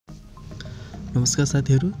नमस्कार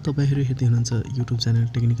साथीहरु, तपाईहरु हेर्दै हुनुहुन्छ YouTube च्यानल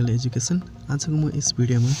टेक्निकल एजुकेसन। आजको म यस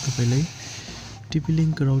भिडियोमा तपाईलाई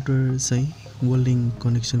TP-Link राउटर चाहिँ वर्ल्डलिंक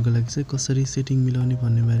कनेक्सनको लागि चाहिँ कसरी सेटिङ मिलाउने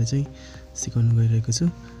भन्ने बारे चाहिँ सिकाउन गइरहेको छु।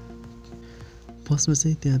 फर्स्टमा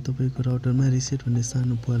चाहिँ त्यहाँ तपाईको राउटरमा रिसेट भन्ने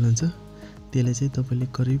सानो प्वाल हुन्छ। त्यसले चाहिँ तपाईले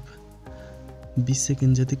करिब 20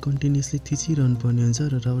 सेकेन्ड जति कन्टिन्युअसली थिचिरहनु पर्ने हुन्छ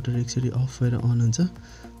र राउटर एकचोटी अफ भएर अन हुन्छ।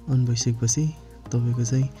 अन भइसकेपछि तपाईको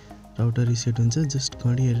चाहिँ राउटर रिसेट हुन्छ। जस्ट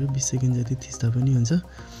घडी हेरेर 20 सेकेन्ड जति थिच्दा पनि हुन्छ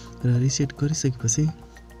र रिसेट गरिसकेपछि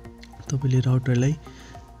तपाईले राउटरलाई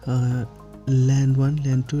ल्यान्ड 1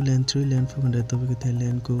 ल्यान्ड 2 ल्यान्ड 3 ल्यान्ड 4 भनेर तपाईको त्यहाँ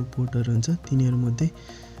ल्यान्डको पोर्टहरु हुन्छ। तिनीहरु मध्ये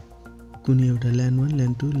कुनै एउटा ल्यान्ड 1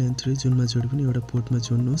 ल्यान्ड 2 ल्यान्ड 3 जुनमा जोडे पनि एउटा पोर्टमा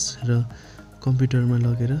जोड्नुस् र कम्प्युटरमा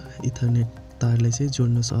लगेर इथरनेट तारले चाहिँ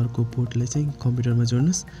जोड्नुस्। अर्को पोर्टले चाहिँ कम्प्युटरमा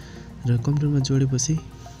जोड्नुस् र कम्प्युटरमा जोडेपछि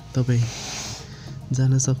तपाई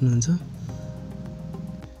जान सक्नुहुन्छ।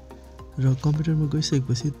 र कम्प्युटरमा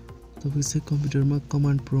गइसकेपछि तपाईले चाहिँ कम्प्युटरमा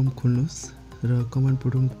कमान्ड प्रम्प्ट खोल्नुस् र कमान्ड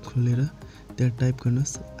प्रम्प्ट खोलेर त्यहाँ टाइप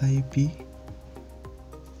गर्नुस्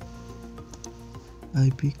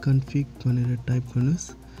ip config भनेर टाइप गर्नुस्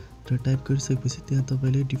र टाइप गरिसकेपछि त्यहाँ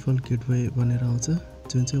तपाईले डिफल्ट गेटवे भनेर आउँछ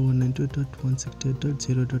जुन चाहिँ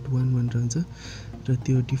 192.168.0.1 भनेर हुन्छ र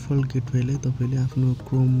त्यो डिफल्ट गेटवेलाई तपाईले आफ्नो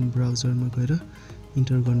क्रोम ब्राउजरमा गएर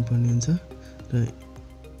इन्टर गर्नुपर्ने हुन्छ र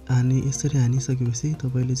यसरी हानिसकेपछि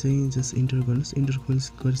तपाईले चाहिँ जस्ट इन्टर गर्नुस्। इन्टर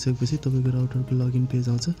गरिसकेपछि तपाईको राउटरको लगइन पेज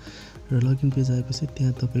आउँछ र लगइन पेज आएपछि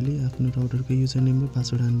त्यहाँ तपाईले आफ्नो राउटरको युजर नेम र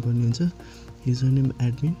पासवर्ड हाल्नुपर्ने हुन्छ। युजर नेम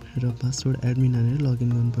एडमिन र पासवर्ड एडमिन हालेर लगइन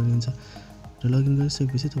गर्नुपर्ने हुन्छ र लगइन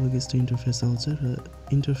गरिसकेपछि तपाईको यस्तो इन्टरफेस आउँछ र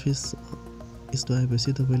इन्टरफेस यस्तो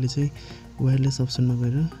आएपछि तपाईले चाहिँ वायरलेस अप्सनमा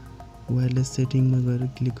गएर वायरलेस सेटिङमा गएर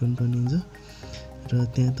क्लिक गर्नुपर्ने हुन्छ र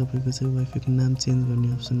त्यहाँ तपाईको चाहिँ वाइफाईको नाम चेन्ज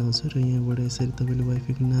गर्ने अप्सन आउँछ र यहाँबाट यसरी तपाईले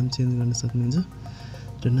वाइफाईको नाम चेन्ज गर्न सक्नुहुन्छ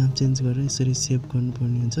र नाम चेन्ज गरेर यसरी सेभ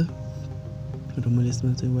गर्नुपर्ने हुन्छ र मैले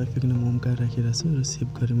यसमा चाहिँ वाइफाईको नाम ओमकार राखिरहेको छु र सेभ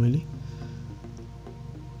गरे मैले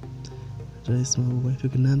र यसमा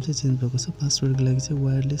वाइफाईको नाम चाहिँ चेन्ज भएको छ। पासवर्डको लागि चाहिँ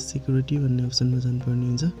वायरलेस सिक्युरिटी भन्ने अप्सनमा जानुपर्ने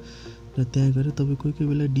हुन्छ र त्यहाँ गएर तपाई कोही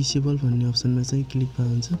बेला डिसेबल भन्ने अप्सनमा चाहिँ क्लिक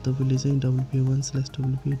भएको हुन्छ। तपाईले चाहिँ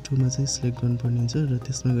WPA1/WPA2 मा चाहिँ सिलेक्ट गर्नुपर्ने हुन्छ र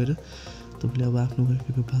त्यसमा गएर तपाईले अब आफ्नो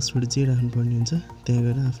वाइफाईको पासवर्ड जे राख्नुपर्ने हुन्छ त्यहाँ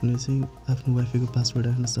गएर आफ्नो वाइफाईको पासवर्ड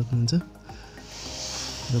राख्न सक्नुहुन्छ र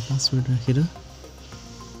पासवर्ड राखेर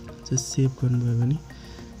चाहिँ सेभ गर्नुभयो भने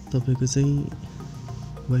तपाईको चाहिँ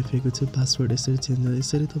वाइफाईको चाहिँ पासवर्ड यसरी चेन्ज हुन्छ।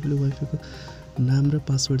 यसरी तपाईले वाइफाईको नाम र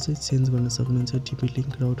पासवर्ड चाहिँ चेन्ज गर्न सक्नुहुन्छ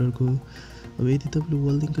TP-Link राउटरको। अब यदि तपाईले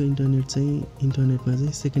वर्ल्डलिंकको इन्टरनेटमा चाहिँ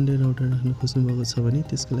सेकेन्डरी राउटर राख्न खोज्नु भएको छ भने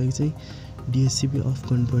त्यसको लागि चाहिँ DHCP अफ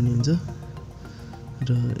गर्नुपर्ने हुन्छ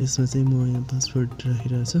र यसमा चाहिँ म यहाँ पासवर्ड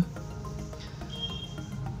राखिरहेको छु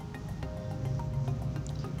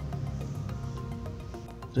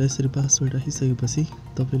र यसरी पासवर्ड राखिसकेपछि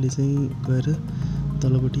तपाईले चाहिँ गएर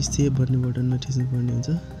तलपट्टि सेभ भन्ने बटनमा थिच्नुपर्ने हुन्छ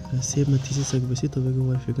र सेभमा थिचिसकेपछि तपाईको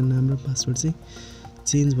वाइफाईको नाम र पासवर्ड चाहिँ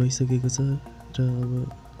चेन्ज भइसकेको छ र अब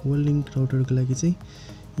वर्ल्डलिंक राउटरको लागि चाहिँ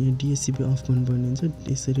यहाँ DHCP अफ गर्नुपर्ने हुन्छ।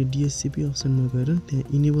 यसरी DHCP अप्सनमा गएर त्यहाँ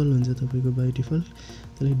इनेबल हुन्छ तपाईको बाइ डिफल्ट,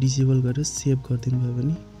 त्यसलाई डिसेबल गरेर सेभ गरिदिनु भयो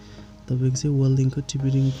भने तपाईको चाहिँ वर्ल्डलिंकको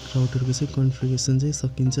TP-Link राउटरको चाहिँ कन्फिगरेसन चाहिँ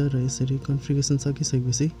सकिन्छ र यसरी कन्फिगरेसन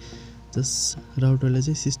सकिसकेपछि जस्ट राउटरलाई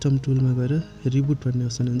चाहिँ सिस्टम टुलमा गएर रिबुट भन्ने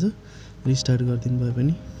अप्सन हुन्छ, रिस्टार्ट गरिदिनु भयो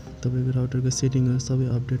भने तपाईको राउटरको सेटिङहरु सबै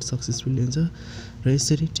अपडेट सक्सेसफुली हुन्छ र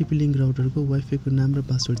यसरी TP-Link राउटरको वाइफाईको नाम र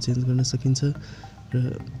पासवर्ड चेन्ज गर्न सकिन्छ। र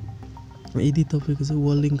यदि तपाईको चाहिँ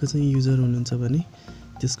वर्ल्डलिंकको चाहिँ युजर हुनुहुन्छ भने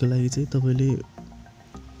त्यसको लागि चाहिँ तपाईले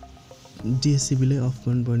DHCP लाई अफ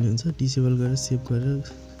गर्नुपर्ने हुन्छ। डिसेबल गरेर सेभ गरेर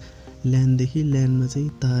ल्यान्ड देखि ल्यान्डमा चाहिँ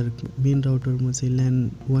तार मेन राउटरमा चाहिँ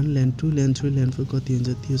ल्यान्ड 1 ल्यान्ड 2 ल्यान्ड 3 ल्यान्ड 4 कति हुन्छ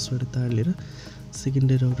त्यसबाट तार लिएर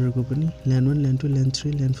सेकेन्डरी राउटरको पनि ल्यान्ड 1 ल्यान्ड 2 ल्यान्ड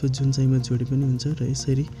 3 ल्यान्ड 4 जुन चाहिँमा जोडे पनि हुन्छ र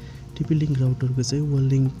यसरी TP-Link राउटरको चाहिँ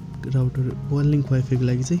वर्ल्डलिंक वाइफाईको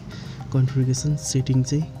लागि चाहिँ कन्फिगरेसन सेटिङ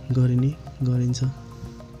चाहिँ गरिन्छ।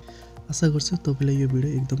 आशा गर्छु तपाईलाई यो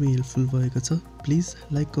भिडियो एकदमै हेल्पफुल भएको छ। प्लिज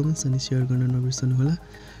लाइक कमेन्ट्स अनि शेयर गर्न नबिर्सनु होला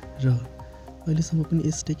र अहिलेसम्म पनि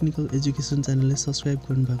यस टेक्निकल एजुकेसन च्यानललाई सब्स्क्राइब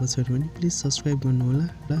गर्नु भएको छैन भने प्लिज सब्स्क्राइब गर्नु होला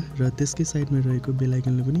र त्यसकै साइडमा रहेको बेल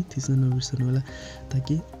आइकनले पनि थिच्न नबिर्सनु होला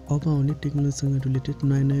ताकि अब आउने टेक्नोलोजीसँग रिलेटेड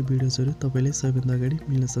नयाँ भिडियोजहरु तपाईलाई सबैभन्दा अगाडि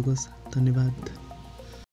मिल्न सकोस्। धन्यवाद।